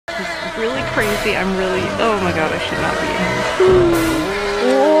really crazy. I'm really, oh my god, I should not be in here.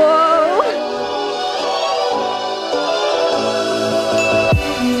 Whoa!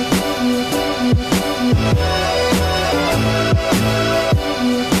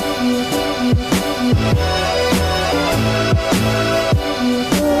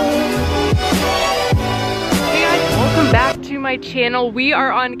 Back to my channel. We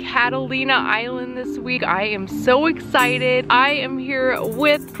are on Catalina Island this week. I am so excited. I am here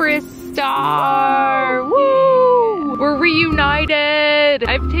with Kris. Woo! We're reunited.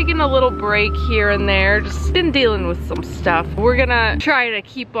 I've taken a little break here and there, just been dealing with some stuff. We're gonna try to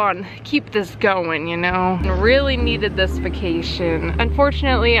keep this going, you know. I really needed this vacation.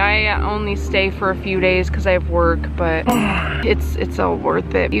 Unfortunately, I only stay for a few days because I have work, but it's all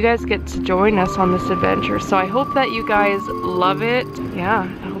worth it. You guys get to join us on this adventure, so I hope that you guys love it. Yeah,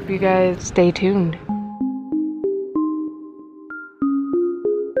 I hope you guys stay tuned.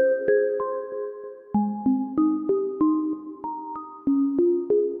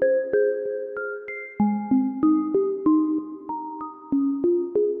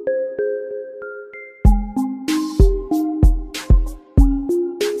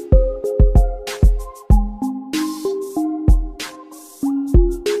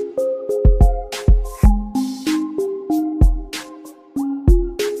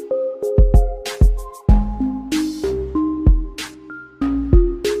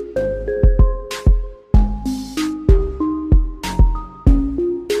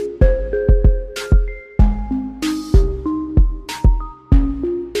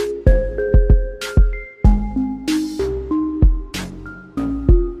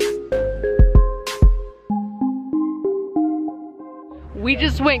 We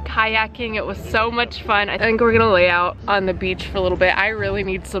just went kayaking. It was so much fun. I think we're gonna lay out on the beach for a little bit. I really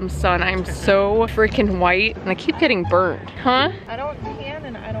need some sun. I'm so freaking white and I keep getting burned. Huh? I don't tan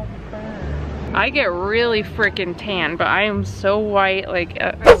and I don't burn. I get really freaking tan, but I am so white. Like,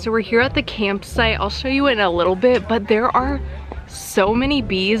 so we're here at the campsite. I'll show you in a little bit, but there are so many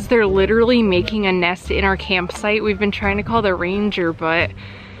bees. They're literally making a nest in our campsite. We've been trying to call the ranger, but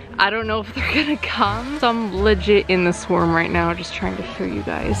I don't know if they're gonna come. So I'm legit in the swarm right now, just trying to show you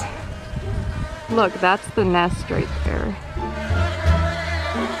guys. Look, that's the nest right there.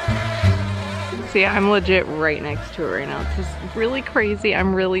 See, I'm legit right next to it right now. It's just really crazy.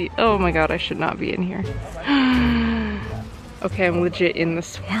 I'm really, oh my god, I should not be in here. Okay, I'm legit in the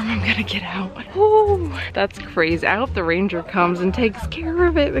swarm. I'm gonna get out. Oh, that's crazy. I hope the ranger comes and takes care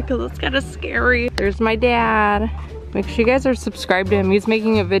of it because it's kind of scary. There's my dad. Make sure you guys are subscribed to him. He's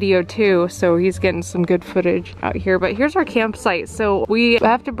making a video too, so he's getting some good footage out here. But here's our campsite. So we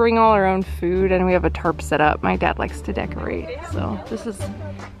have to bring all our own food and we have a tarp set up. My dad likes to decorate. So this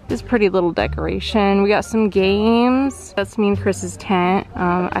is pretty little decoration. We got some games. That's me and Chris's tent.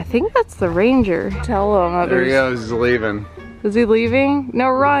 I think that's the ranger. Tell him. There he goes, he's leaving. Is he leaving? No,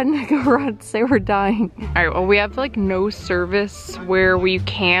 run, go run, say we're dying. All right, well, we have like no service where we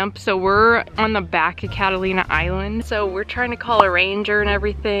camp. So we're on the back of Catalina Island. So we're trying to call a ranger and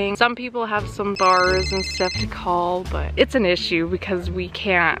everything. Some people have some bars and stuff to call, but it's an issue because we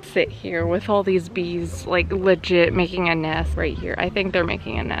can't sit here with all these bees like legit making a nest right here. I think they're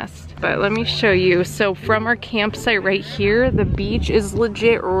making a nest. But let me show you. So from our campsite right here, the beach is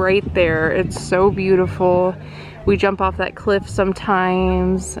legit right there. It's so beautiful. We jump off that cliff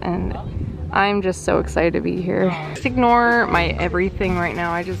sometimes and I'm just so excited to be here. Just ignore my everything right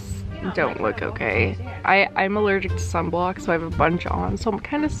now. I just don't look okay. I'm allergic to sunblock, so I have a bunch on, so I'm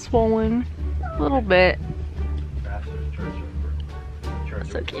kind of swollen a little bit.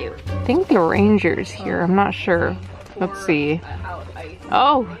 So cute. I think the ranger's here. I'm not sure. Let's see.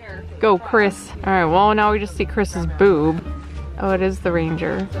 Oh, go Kris. All right, well now we just see Chris's boob. Oh, it is the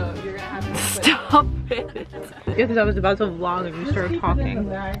ranger. Stop it. Yeah, because I was about to vlog and you started talking.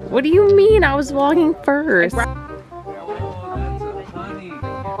 What do you mean? I was vlogging first.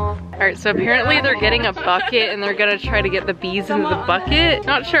 Alright, so apparently they're getting a bucket and they're gonna try to get the bees into the bucket.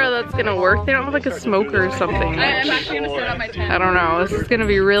 Not sure how that's gonna work. They don't have like a smoker or something. I don't know. This is gonna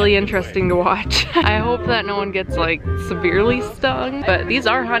be really interesting to watch. I hope that no one gets like severely stung. But these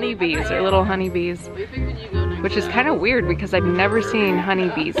are honeybees. They're little honeybees. Which is kind of weird because I've never seen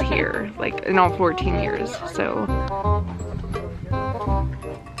honeybees here, like in all 14 years, so.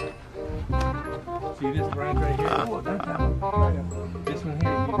 See this branch right here? Oh, that's this one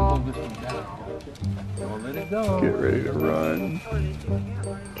here, you can hold this one down. Don't let it go. Get ready to run.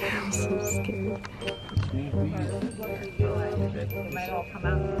 I'm so scared. They might all come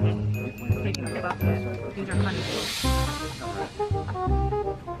out. Taking the bucket. These are honeybees.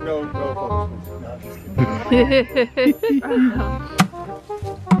 No, focus. No, I'm just kidding.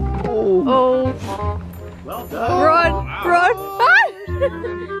 Oh, Oh. Well done. Run, Wow. run.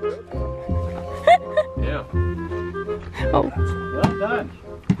 Yeah. Oh. Well done.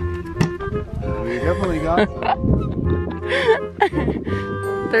 We definitely got some.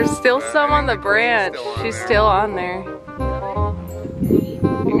 There's still some on the branch. She's still on there.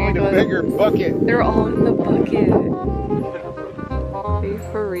 We need a bigger bucket. They're all in the bucket. Are you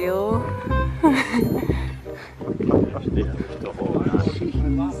for real?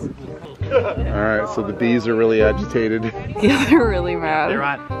 Alright, so the bees are really agitated. Yeah, they're really mad. They're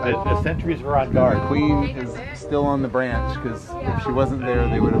on. The sentries were on guard. Queen is still on the branch because if she wasn't there,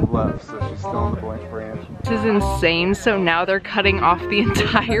 they would have left. So she's still on the branch. This is insane. So now they're cutting off the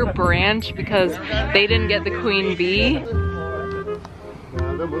entire branch because they didn't get the queen bee.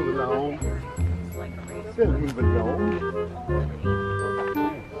 They're moving along. They're moving along.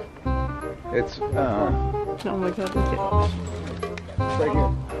 It's Oh my god, look at right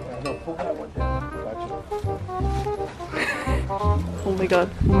here. No, pull that one down. Gotcha. Oh my god,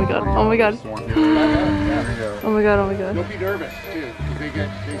 oh my god, oh my god. There we go. Oh my god, oh my god. Don't be nervous too, because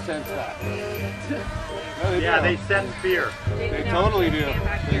they sense that. Yeah, they sense fear. They totally do.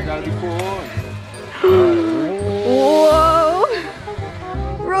 They gotta be cool. Whoa!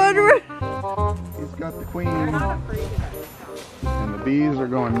 Run, run! He's got the queen. And the bees are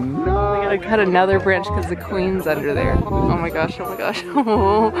going, no! I gotta cut another branch because the queen's under there. Oh my gosh, oh my gosh.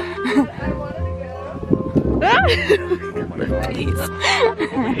 Oh. Jeez.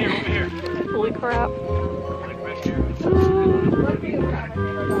 Holy crap. Oh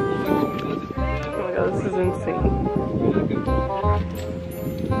my god, this is insane.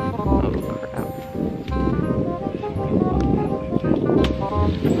 Oh crap.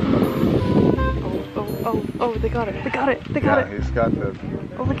 Oh, they got it, they got it, they got it. He's got the...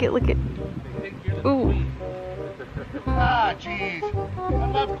 Oh, look it, look it. Ooh. Ah, jeez. I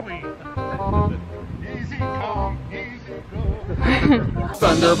love Queen. Easy come, easy go.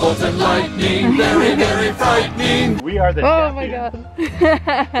 Thunderbolts and lightning, very, very frightening. We are the Oh my god.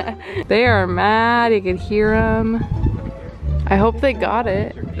 They are mad, you could hear them. I hope they got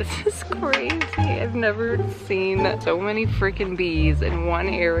it. This is crazy. I've never seen so many freaking bees in one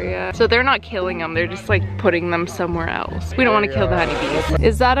area. So they're not killing them, they're just like putting them somewhere else. We don't want to kill the honeybees.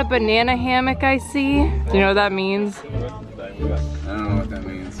 Is that a banana hammock I see? Do you know what that means? I don't know what that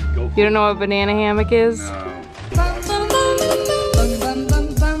means. You don't know what a banana hammock is? No.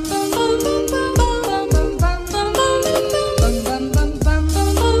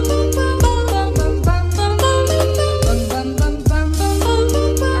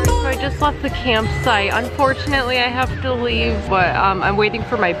 Left the campsite. Unfortunately, I have to leave, but I'm waiting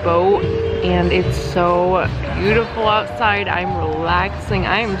for my boat and it's so beautiful outside. I'm relaxing.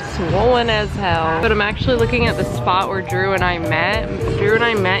 I am swollen as hell. But I'm actually looking at the spot where Drew and I met. Drew and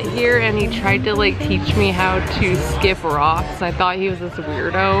I met here and he tried to like teach me how to skip rocks. I thought he was this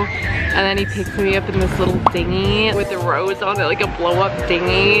weirdo. And then he picked me up in this little dinghy with the rose on it, like a blow up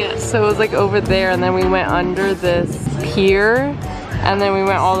dinghy. So it was like over there and then we went under this pier. And then we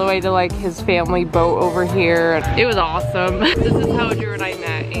went all the way to like his family boat over here. It was awesome. This is how Drew and I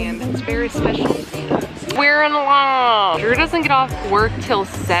met and it's very special to me. We're in love. Drew doesn't get off work till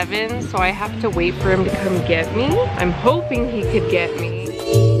 7, so I have to wait for him to come get me. I'm hoping he could get me.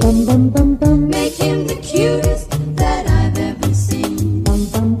 Bum, bum, bum, bum. Make him the cutest that I've ever seen. Bum,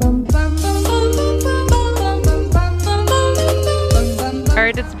 bum, bum, bum, bum, bum, bum, bum, bum, bum, bum. All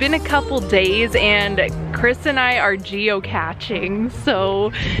right, it's been a couple days and Kris and I are geocaching,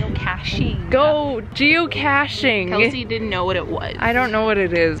 so go geocaching. Kelsi didn't know what it was. I don't know what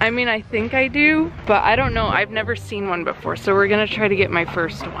it is. I mean, I think I do, but I don't know. I've never seen one before, so we're gonna try to get my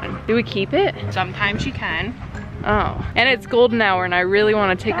first one. Do we keep it? Sometimes you can. Oh, and it's golden hour and I really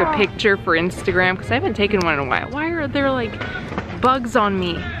want to take a picture for Instagram because I haven't taken one in a while. Why are there like bugs on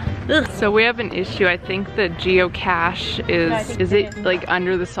me? Ugh. So we have an issue. I think the geocache is it like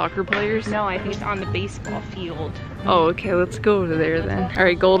under the soccer players? No, I think it's on the baseball field. Oh, okay, let's go over there then. All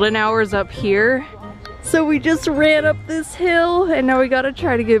right, golden hour's up here. So we just ran up this hill and now we gotta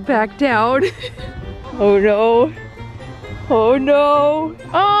try to get back down. Oh no. Oh no.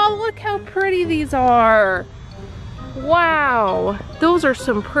 Oh, look how pretty these are. Wow, those are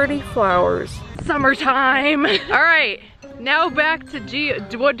some pretty flowers. Summertime. All right. Now back to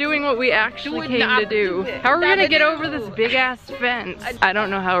doing what we actually came to do. How are we gonna get over this big ass fence? I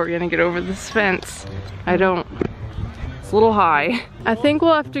don't know how we're gonna get over this fence. I don't. It's a little high. I think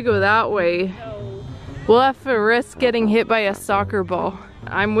we'll have to go that way. We'll have to risk getting hit by a soccer ball.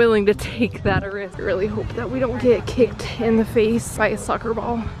 I'm willing to take that risk. I really hope that we don't get kicked in the face by a soccer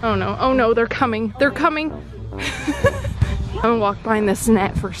ball. Oh no, they're coming. They're coming. I'm gonna walk behind this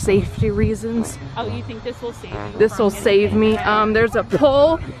net for safety reasons. Oh, you think this will save you? This will save me. There's a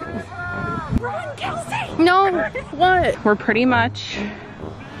pole. Run, Kelsi! No, what? We're pretty much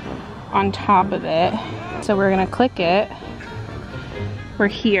on top of it. So we're gonna click it. We're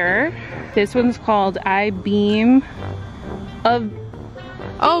here. This one's called I-Beam of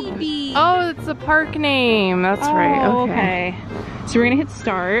Baby. Oh, it's a park name. That's right. Okay. So we're gonna hit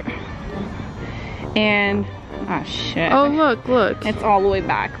start. And, oh shit. Oh, look. It's all the way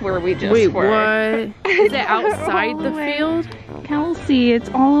back where we just Wait, were. what? Is it outside the field? Kelsi, it's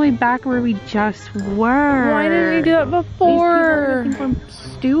all the way back where we just were. Why didn't you do that before? These people are looking for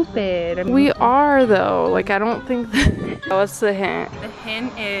stupid. I mean, We are though. Like, I don't think that. What's the hint? the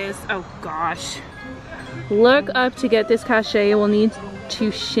hint is, oh gosh. Look up to get this cachet. We'll need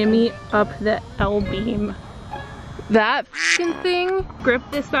to shimmy up the L-beam. That f***ing thing? Grip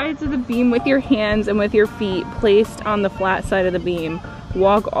the sides of the beam with your hands and with your feet placed on the flat side of the beam.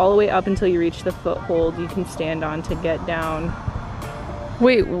 Walk all the way up until you reach the foothold you can stand on to get down.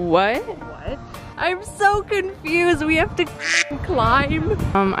 Wait, what? What? I'm so confused. We have to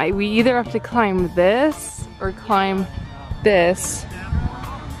climb. We either have to climb this or climb this.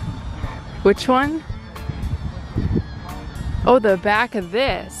 Which one? Oh, the back of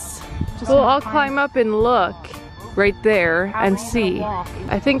this. Well, I'll climb up and look right there and see.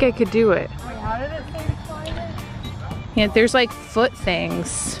 I think I could do it. Yeah, there's like foot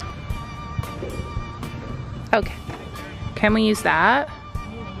things. Okay. Can we use that?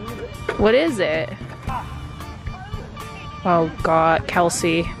 What is it? Oh God,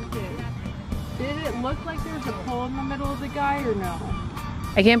 Kelsi. Did it look like there was a pole in the middle of the guy or no?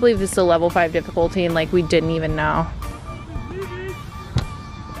 I can't believe this is a level 5 difficulty and like we didn't even know.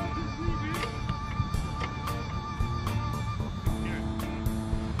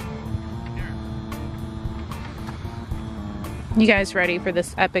 You guys ready for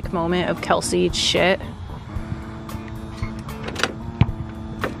this epic moment of Kelsi shit?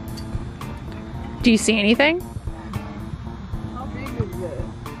 Do you see anything? How big is it?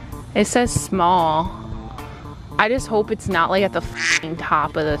 It says small. I just hope it's not like at the f***ing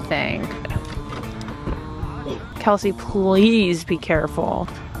top of the thing. Kelsi, please be careful.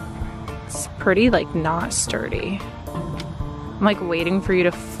 It's pretty like not sturdy. I'm like waiting for you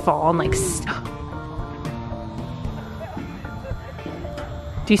to fall and like stop.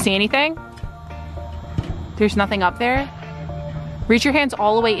 Do you see anything? There's nothing up there? Reach your hands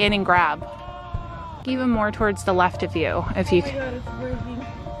all the way in and grab. Even more towards the left of you, if you can. It's breaking.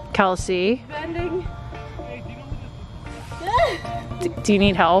 Kelsi, Bending. do you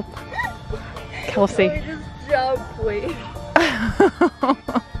need help? Kelsi. Just jump, wait. Oh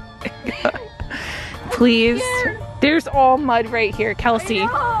my God. Please. There's all mud right here. Kelsi,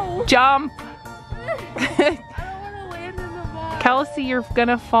 jump. Kelsi, you're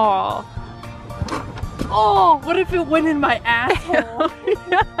gonna fall. Oh, what if it went in my asshole?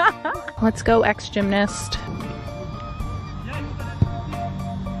 Let's go, ex-gymnast.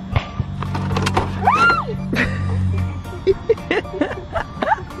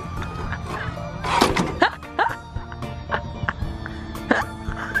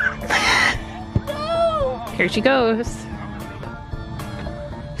 Here she goes.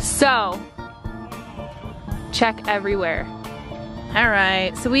 So, check everywhere. All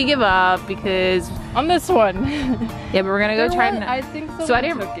right, so we give up because On this one. yeah, but we're gonna go try. I think someone So I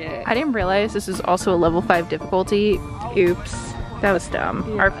didn't. took it. I didn't realize this is also a level 5 difficulty. Oops, that was dumb.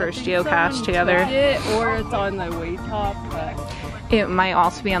 Yeah, Our I first think geocache someone together. took it, or it's on the way top. But... It might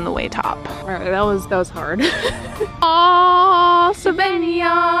also be on the way top. All right, that was hard. Oh, Slovenia,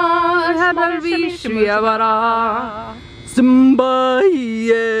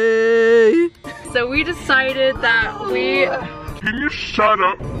 So we decided that we. Can you shut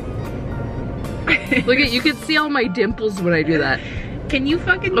up? Look at, you can see all my dimples when I do that. Can you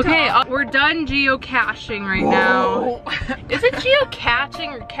fucking Okay, we're done geocaching right now. Is it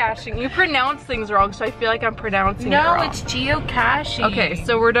geocaching or caching? You pronounce things wrong, so I feel like I'm pronouncing it wrong. No, it's geocaching. Okay,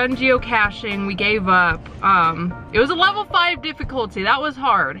 so we're done geocaching. We gave up. It was a level 5 difficulty. That was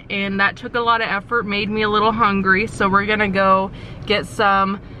hard, and that took a lot of effort, made me a little hungry. So we're gonna go get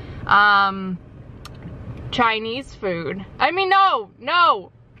some Chinese food. I mean,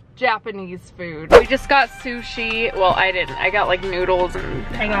 no. Japanese food. We just got sushi. Well, I didn't. I got like noodles and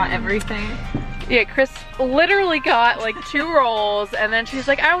I got everything. yeah, Kris literally got like 2 rolls, and then she's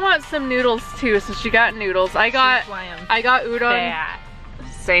like, I want some noodles too, so she got noodles. I got udon.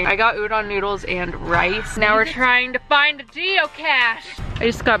 same. I got udon noodles and rice. Now we're trying to find a geocache. I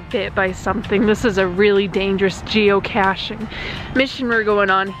just got bit by something. This is a really dangerous geocaching mission we're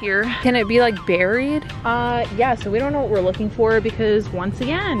going on here. Can it be like buried? Yeah, so we don't know what we're looking for because once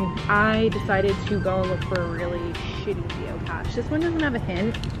again, I decided to go look for a really shitty geocache. This one doesn't have a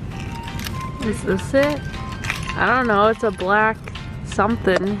hint. Is this it? I don't know, it's a black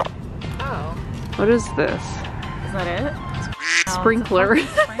something. Oh. What is this? Is that it? Sprinkler.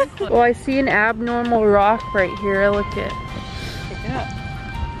 Well, I see an abnormal rock right here. Look at. Pick it up.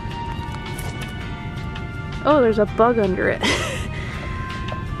 Oh, there's a bug under it.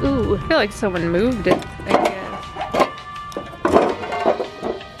 Ooh, I feel like someone moved it, I guess.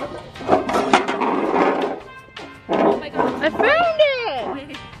 Oh my god. I found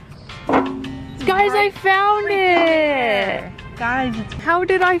it! Guys, I found it! Guys, it's... How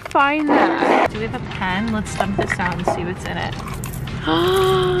did I find that? Do we have a pen? Let's dump this out and see what's in it.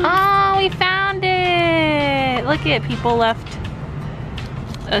 Oh, we found it! Look at people left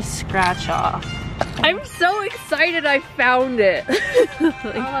a scratch off. I'm so excited I found it.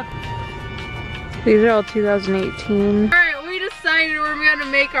 These are all 2018. Alright, we decided we're gonna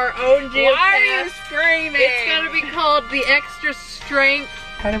make our own geocache. Why are you screaming? It's gonna be called the Extra Strength.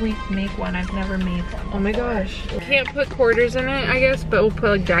 How do we make one? I've never made one. Oh my gosh. We can't put quarters in it, I guess, but we'll put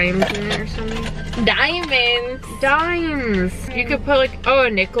like dimes in it or something. Diamonds! Dimes! You could put like, oh,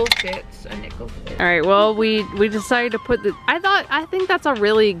 a nickel fits. A nickel fits. Alright, well, we decided to put the, I think that's a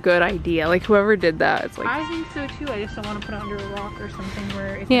really good idea. Like, whoever did that, it's like. I think so too. I just don't want to put it under a rock or something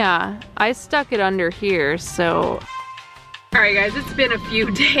where it's... Yeah, I stuck it under here, so. Alright guys, it's been a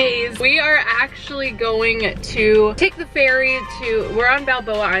few days. We are actually going to take the ferry to, we're on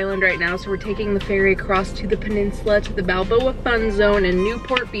Balboa Island right now, so we're taking the ferry across to the peninsula, to the Balboa Fun Zone in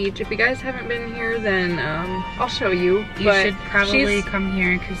Newport Beach. If you guys haven't been here, then I'll show you. You should probably come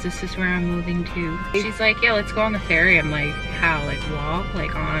here because this is where I'm moving to. She's like, yeah, let's go on the ferry. I'm like, how? Like walk?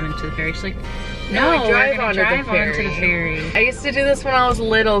 Like on into the ferry? She's like, no, we drive we're gonna drive onto the ferry. I used to do this when I was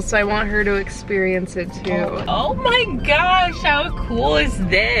little, so I want her to experience it too. Oh my gosh, how cool is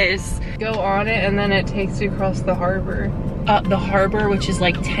this? Go on it and then it takes you across the harbor. The harbor, which is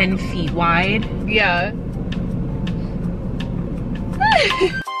like 10 feet wide. Yeah.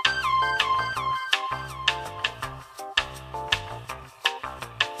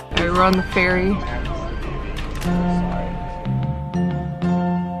 Alright, we're on the ferry.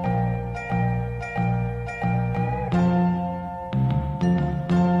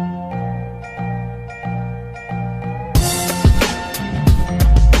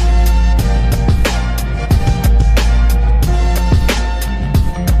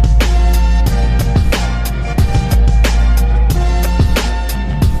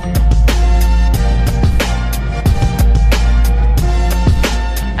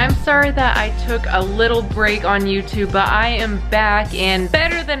 Sorry that I took a little break on YouTube, but I am back and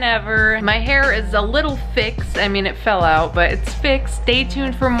better than ever. My hair is a little fixed. I mean, it fell out, but it's fixed. Stay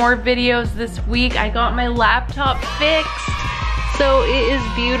tuned for more videos this week. I got my laptop fixed, so it is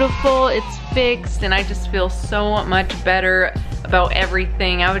beautiful. It's fixed, and I just feel so much better about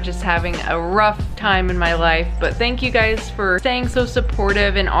everything. I was just having a rough time in my life, but thank you guys for staying so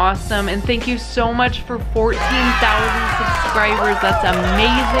supportive and awesome, and thank you so much for 14,000 subscribers. That's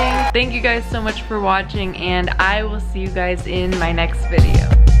amazing. Thank you guys so much for watching, and I will see you guys in my next video.